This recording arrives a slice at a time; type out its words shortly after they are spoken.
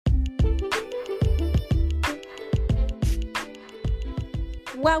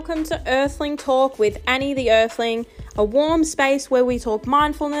welcome to Earthling Talk with Annie the Earthling, a warm space where we talk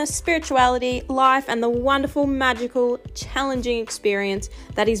mindfulness, spirituality, life, and the wonderful, magical, challenging experience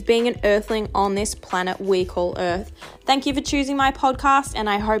that is being an Earthling on this planet we call Earth. Thank you for choosing my podcast, and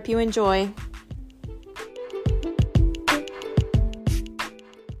I hope you enjoy.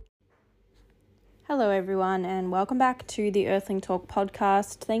 Hello everyone, and welcome back to the Earthling Talk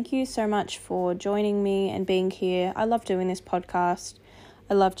podcast. Thank you so much for joining me and being here. I love doing this podcast.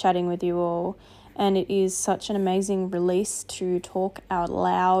 I love chatting with you all, and it is such an amazing release to talk out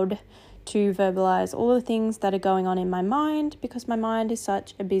loud, to verbalize all the things that are going on in my mind, because my mind is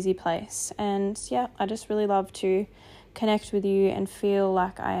such a busy place. And yeah, I just really love to connect with you and feel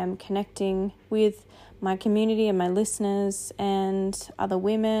like I am connecting with my community and my listeners and other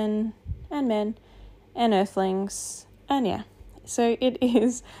women and men and earthlings. And yeah, so it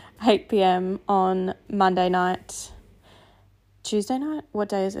is 8 p.m. on Monday night. Tuesday night? What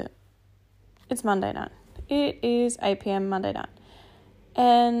day is it? It's Monday night. It is 8 p.m. Monday night.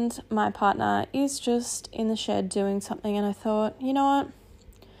 And my partner is just in the shed doing something, and I thought, you know what?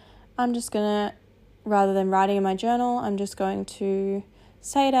 I'm just gonna, rather than writing in my journal, I'm just going to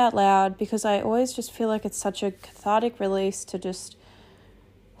say it out loud, because I always just feel like it's such a cathartic release to just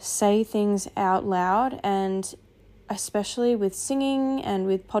say things out loud, and especially with singing and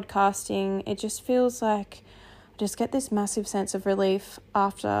with podcasting, it just feels like I just get this massive sense of relief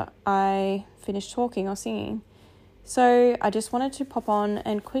after I finish talking or singing. So I just wanted to pop on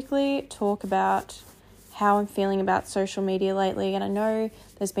and quickly talk about how I'm feeling about social media lately. And I know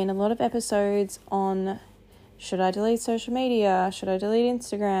there's been a lot of episodes on should I delete social media, should I delete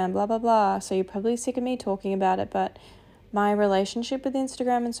Instagram, blah blah blah, so you're probably sick of me talking about it, but my relationship with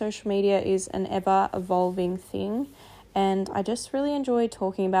Instagram and social media is an ever-evolving thing, and I just really enjoy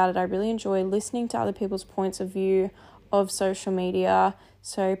talking about it. I really enjoy listening to other people's points of view of social media.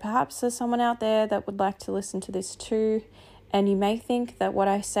 So perhaps there's someone out there that would like to listen to this too, and you may think that what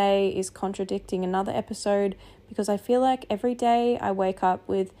I say is contradicting another episode, because I feel like every day I wake up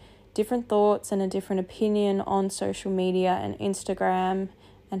with different thoughts and a different opinion on social media and Instagram,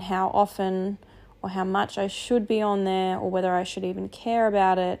 and how often or how much I should be on there, or whether I should even care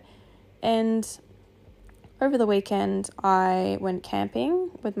about it. And over the weekend, I went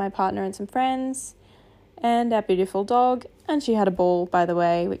camping with my partner and some friends and our beautiful dog, and she had a ball, by the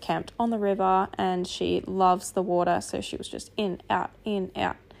way. We camped on the river, and she loves the water, so she was just in, out.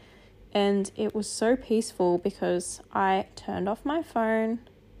 And it was so peaceful, because I turned off my phone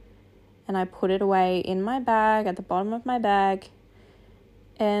and I put it away in my bag, at the bottom of my bag,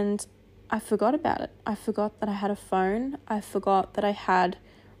 and I forgot about it. I forgot that I had a phone. I forgot that I had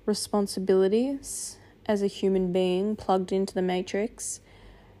responsibilities as a human being plugged into the matrix.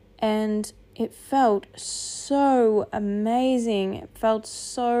 And it felt so amazing. It felt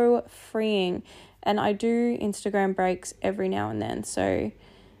so freeing. And I do Instagram breaks every now and then, so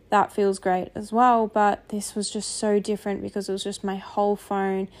that feels great as well. But this was just so different, because it was just my whole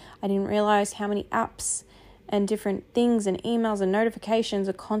phone. I didn't realize how many apps and different things and emails and notifications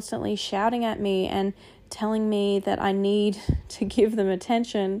are constantly shouting at me and telling me that I need to give them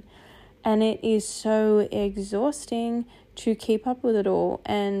attention. And it is so exhausting to keep up with it all.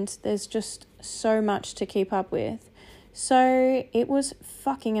 And there's just so much to keep up with. So it was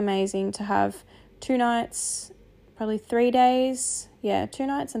fucking amazing to have 2 nights, probably 3 days. 2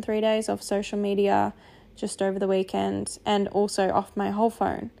 nights and 3 days off social media just over the weekend, and also off my whole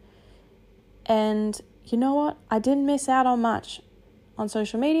phone. And you know what? I didn't miss out on much on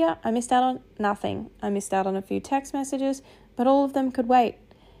social media. I missed out on nothing. I missed out on a few text messages, but all of them could wait.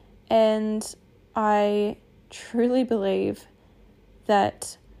 And I truly believe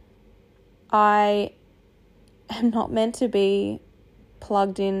that I am not meant to be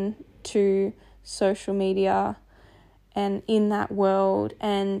plugged in to social media and in that world.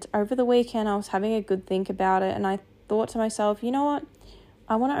 And over the weekend, I was having a good think about it, and I thought to myself, you know what?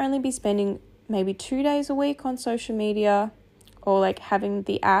 I want to only be spending maybe 2 days a week on social media, or like having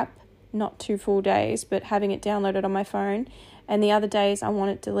the app, not 2 full days, but having it downloaded on my phone. And the other days I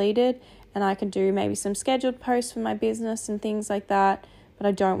want it deleted, and I can do maybe some scheduled posts for my business and things like that. But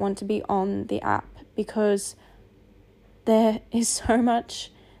I don't want to be on the app, because there is so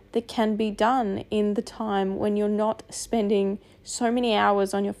much that can be done in the time when you're not spending so many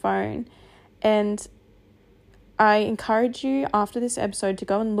hours on your phone. And I encourage you after this episode to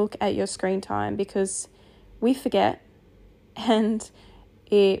go and look at your screen time, because we forget, and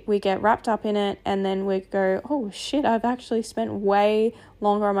we get wrapped up in it, and then we go, oh shit, I've actually spent way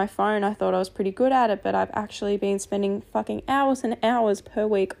longer on my phone. I thought I was pretty good at it, but I've actually been spending fucking hours and hours per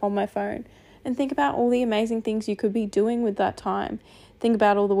week on my phone. And think about all the amazing things you could be doing with that time. Think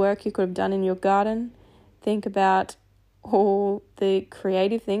about all the work you could have done in your garden. Think about all the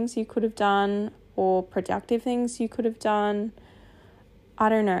creative things you could have done or productive things you could have done. I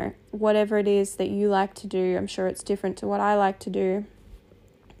don't know, whatever it is that you like to do, I'm sure it's different to what I like to do.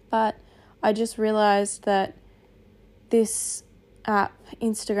 But I just realized that this app,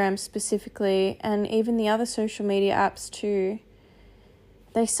 Instagram specifically, and even the other social media apps too,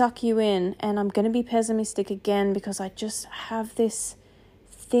 they suck you in. And I'm going to be pessimistic again because I just have this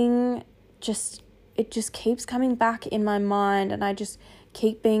thing, it just keeps coming back in my mind, and I just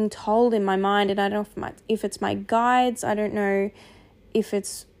keep being told in my mind, and I don't know if it's my guides, I don't know if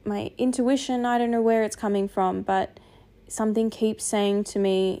it's my intuition, I don't know where it's coming from, but something keeps saying to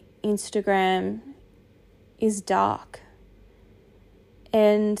me, Instagram is dark.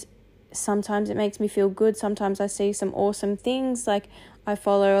 And sometimes it makes me feel good. Sometimes I see some awesome things. Like, I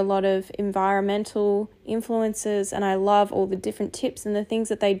follow a lot of environmental influencers, and I love all the different tips and the things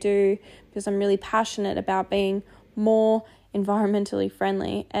that they do because I'm really passionate about being more environmentally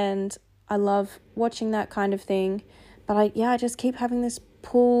friendly, and I love watching that kind of thing. But I just keep having this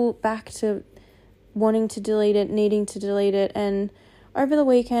pull back to wanting to delete it, needing to delete it. And over the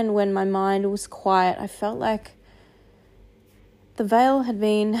weekend, when my mind was quiet, I felt like the veil had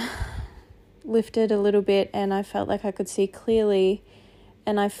been lifted a little bit, and I felt like I could see clearly,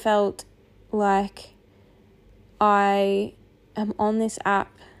 and I felt like I am on this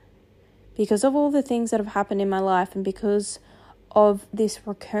app because of all the things that have happened in my life, and because of this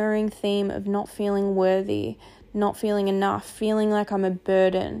recurring theme of not feeling worthy, not feeling enough, feeling like I'm a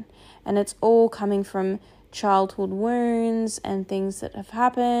burden. And it's all coming from childhood wounds and things that have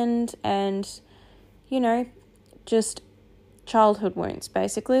happened, and, just childhood wounds,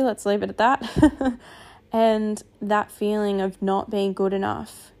 basically. Let's leave it at that. And that feeling of not being good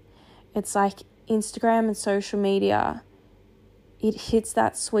enough. It's like Instagram and social media, it hits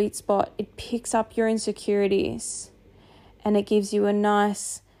that sweet spot. It picks up your insecurities, and it gives you a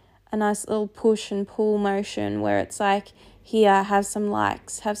nice little push and pull motion where it's like, here, have some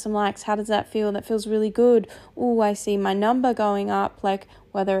likes. How does that feel? That feels really good. Oh, I see my number going up, like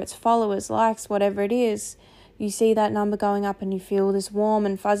whether it's followers, likes, whatever it is. You see that number going up and you feel this warm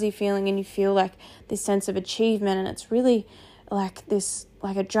and fuzzy feeling, and you feel like this sense of achievement, and it's really like this,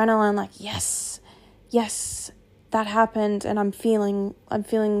 like adrenaline, like yes, that happened, and I'm feeling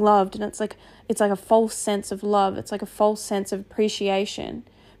loved. And it's like a false sense of love. It's like a false sense of appreciation,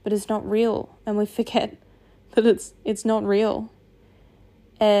 but it's not real, and we forget that it's not real.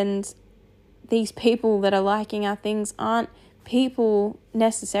 And these people that are liking our things aren't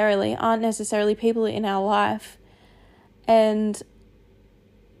necessarily people in our life. And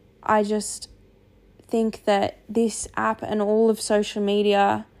I just think that this app and all of social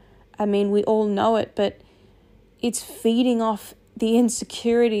media, I mean, we all know it, but it's feeding off the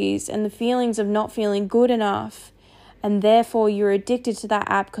insecurities and the feelings of not feeling good enough. And therefore you're addicted to that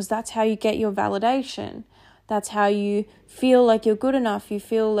app because that's how you get your validation. That's how you feel like you're good enough. You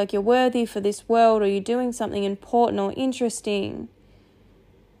feel like you're worthy for this world, or you're doing something important or interesting.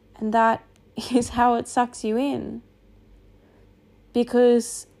 And that is how it sucks you in.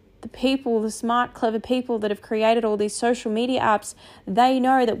 Because the smart, clever people that have created all these social media apps, they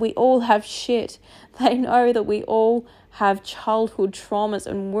know that we all have shit. They know that we all have childhood traumas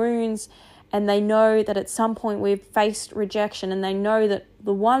and wounds, and they know that at some point we've faced rejection, and they know that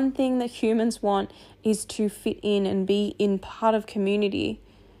the one thing that humans want is to fit in and be in part of community,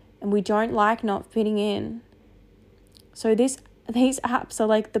 and we don't like not fitting in. So these apps are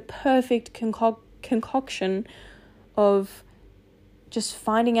like the perfect concoction of just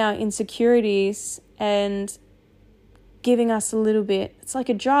finding our insecurities and giving us a little bit. It's like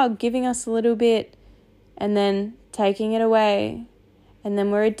a drug, giving us a little bit and then taking it away. And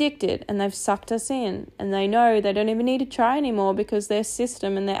then we're addicted, and they've sucked us in, and they know they don't even need to try anymore because their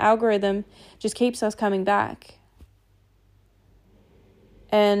system and their algorithm just keeps us coming back.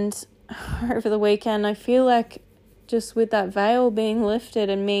 And over the weekend, I feel like just with that veil being lifted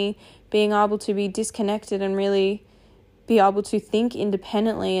and me being able to be disconnected and really be able to think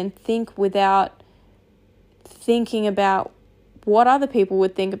independently and think without thinking about what other people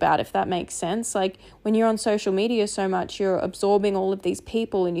would think about, if that makes sense. Like, when you're on social media so much, you're absorbing all of these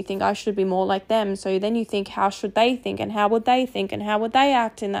people, and you think, I should be more like them. So then you think, how should they think, and how would they think, and how would they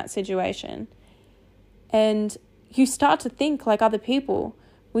act in that situation? And you start to think like other people.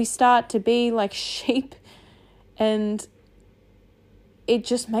 We start to be like sheep, and it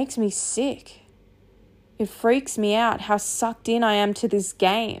just makes me sick. It freaks me out how sucked in I am to this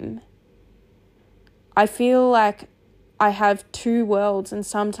game. I feel like I have two worlds, and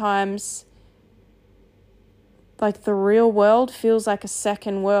sometimes like the real world feels like a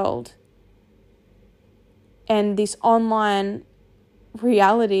second world. And this online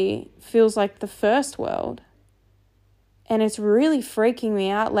reality feels like the first world. And it's really freaking me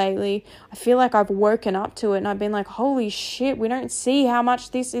out lately. I feel like I've woken up to it and I've been like, holy shit, we don't see how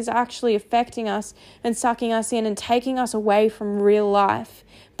much this is actually affecting us and sucking us in and taking us away from real life.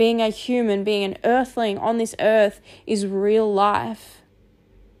 Being a human, being an earthling on this earth is real life.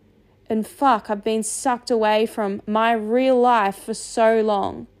 And fuck, I've been sucked away from my real life for so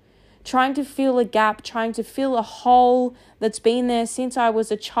long. Trying to fill a gap, trying to fill a hole that's been there since I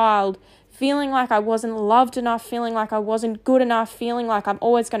was a child, feeling like I wasn't loved enough, feeling like I wasn't good enough, feeling like I'm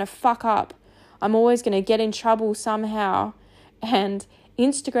always going to fuck up. I'm always going to get in trouble somehow. And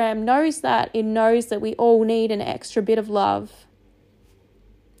Instagram knows that. It knows that we all need an extra bit of love.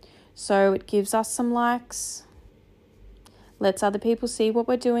 So it gives us some likes, lets other people see what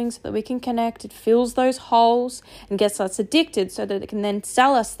we're doing so that we can connect. It fills those holes and gets us addicted so that it can then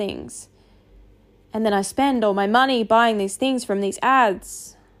sell us things. And then I spend all my money buying these things from these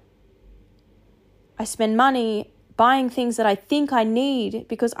ads. I spend money buying things that I think I need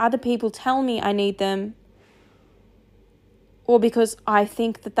because other people tell me I need them. Or because I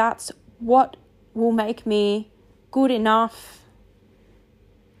think that that's what will make me good enough.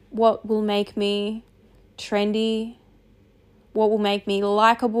 What will make me trendy. What will make me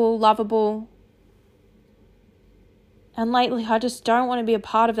likable, lovable. And lately, I just don't want to be a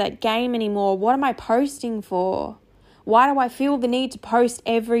part of that game anymore. What am I posting for? Why do I feel the need to post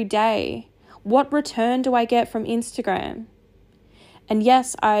every day? What return do I get from Instagram? And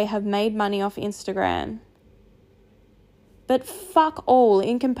yes, I have made money off Instagram. But fuck all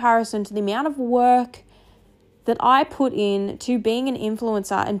in comparison to the amount of work that I put in to being an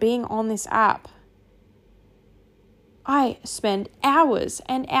influencer and being on this app. I spend hours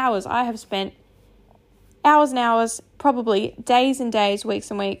and hours. I have spent hours and hours, probably days and days, weeks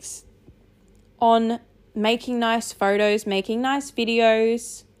and weeks, on making nice photos, making nice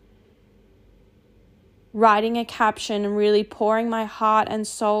videos, writing a caption and really pouring my heart and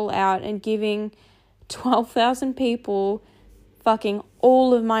soul out and giving 12,000 people fucking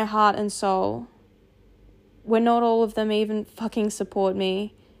all of my heart and soul, when not all of them even fucking support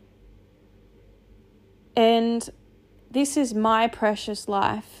me. And this is my precious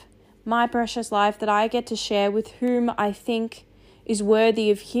life that I get to share with whom I think is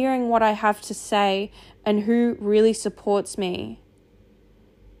worthy of hearing what I have to say and who really supports me.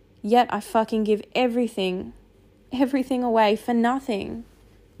 Yet I fucking give everything away for nothing.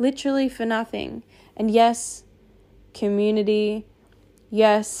 Literally for nothing. And yes, community,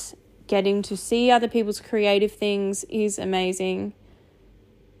 yes, getting to see other people's creative things is amazing.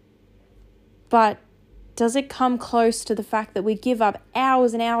 But does it come close to the fact that we give up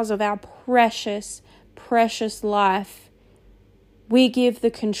hours and hours of our precious, precious life? We give the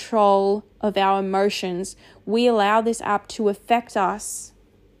control of our emotions. We allow this app to affect us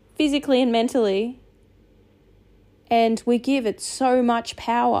physically and mentally. And we give it so much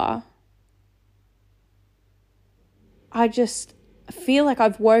power. I just feel like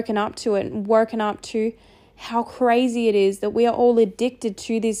I've woken up to it and woken up to how crazy it is that we are all addicted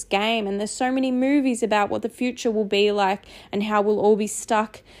to this game. And there's so many movies about what the future will be like and how we'll all be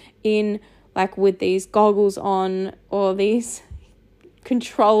stuck in, like, with these goggles on or these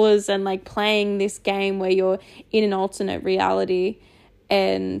controllers and like playing this game where you're in an alternate reality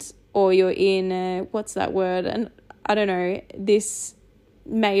or you're in what's that word? And I don't know, this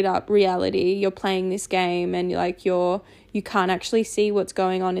made up reality. You're playing this game and you can't actually see what's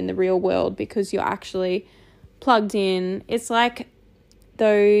going on in the real world because you're actually plugged in. It's like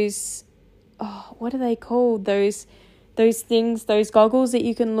those, what are they called? Those things, those goggles that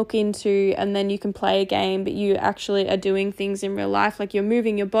you can look into and then you can play a game, but you actually are doing things in real life, like you're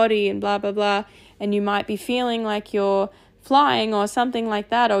moving your body and blah, blah, blah, and you might be feeling like you're flying or something like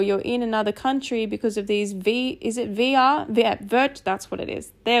that, or you're in another country because of these VR? That's what it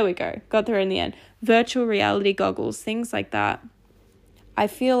is. There we go. Got there in the end. Virtual reality goggles, things like that. I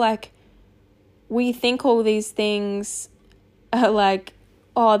feel like we think all these things are like,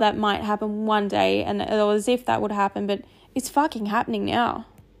 oh, that might happen one day, and as if that would happen, but it's fucking happening now.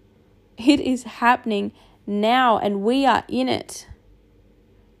 It is happening now, and we are in it.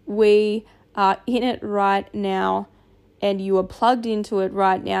 We are in it right now, and you are plugged into it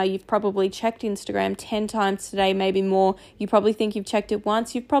right now. You've probably checked Instagram 10 times today, maybe more. You probably think you've checked it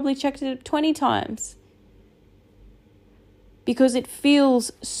once. You've probably checked it 20 times. Because it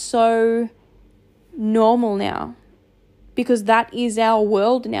feels so normal now. Because that is our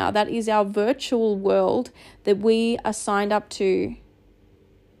world now. That is our virtual world that we are signed up to.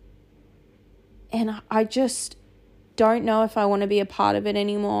 And I just don't know if I want to be a part of it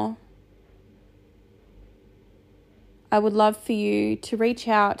anymore. I would love for you to reach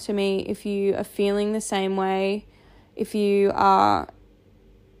out to me if you are feeling the same way, if you are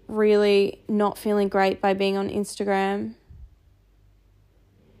really not feeling great by being on Instagram,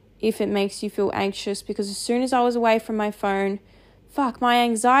 if it makes you feel anxious, because as soon as I was away from my phone, my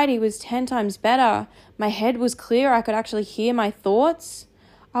anxiety was 10 times better. My head was clear. I could actually hear my thoughts.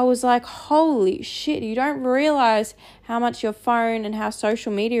 I was like, holy shit, you don't realize how much your phone and how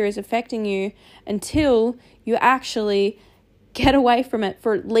social media is affecting you until you actually get away from it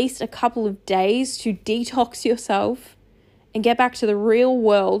for at least a couple of days to detox yourself and get back to the real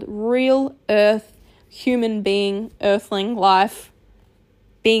world, real earth, human being, earthling life,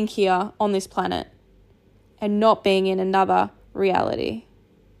 being here on this planet and not being in another reality.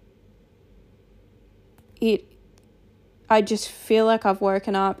 I just feel like I've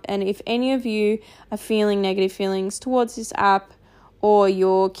woken up, and if any of you are feeling negative feelings towards this app or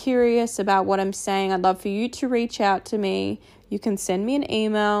you're curious about what I'm saying, I'd love for you to reach out to me. You can send me an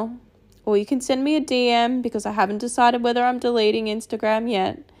email or you can send me a DM because I haven't decided whether I'm deleting Instagram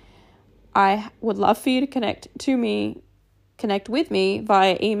yet. I would love for you to connect with me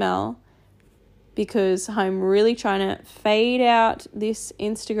via email because I'm really trying to fade out this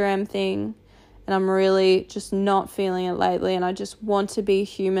Instagram thing. And I'm really just not feeling it lately. And I just want to be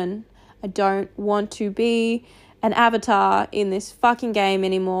human. I don't want to be an avatar in this fucking game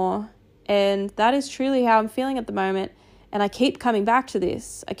anymore. And that is truly how I'm feeling at the moment. And I keep coming back to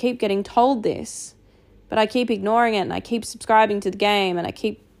this. I keep getting told this. But I keep ignoring it. And I keep subscribing to the game. And I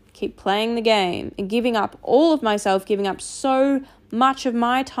keep playing the game. And giving up all of myself. Giving up so much of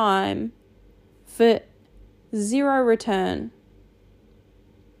my time for zero return.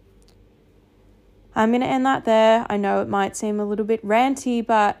 I'm going to end that there. I know it might seem a little bit ranty,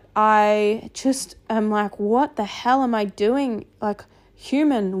 but I just am like, what the hell am I doing? Like,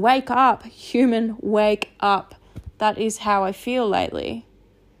 human, wake up. Human, wake up. That is how I feel lately.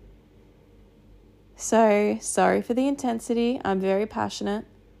 So, sorry for the intensity. I'm very passionate.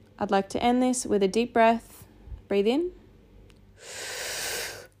 I'd like to end this with a deep breath. Breathe in.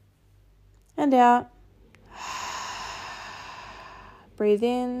 And out. Breathe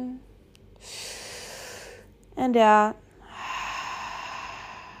in. And out.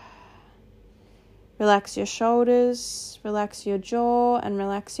 Relax your shoulders, relax your jaw, and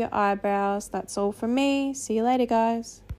relax your eyebrows. That's all from me. See you later, guys.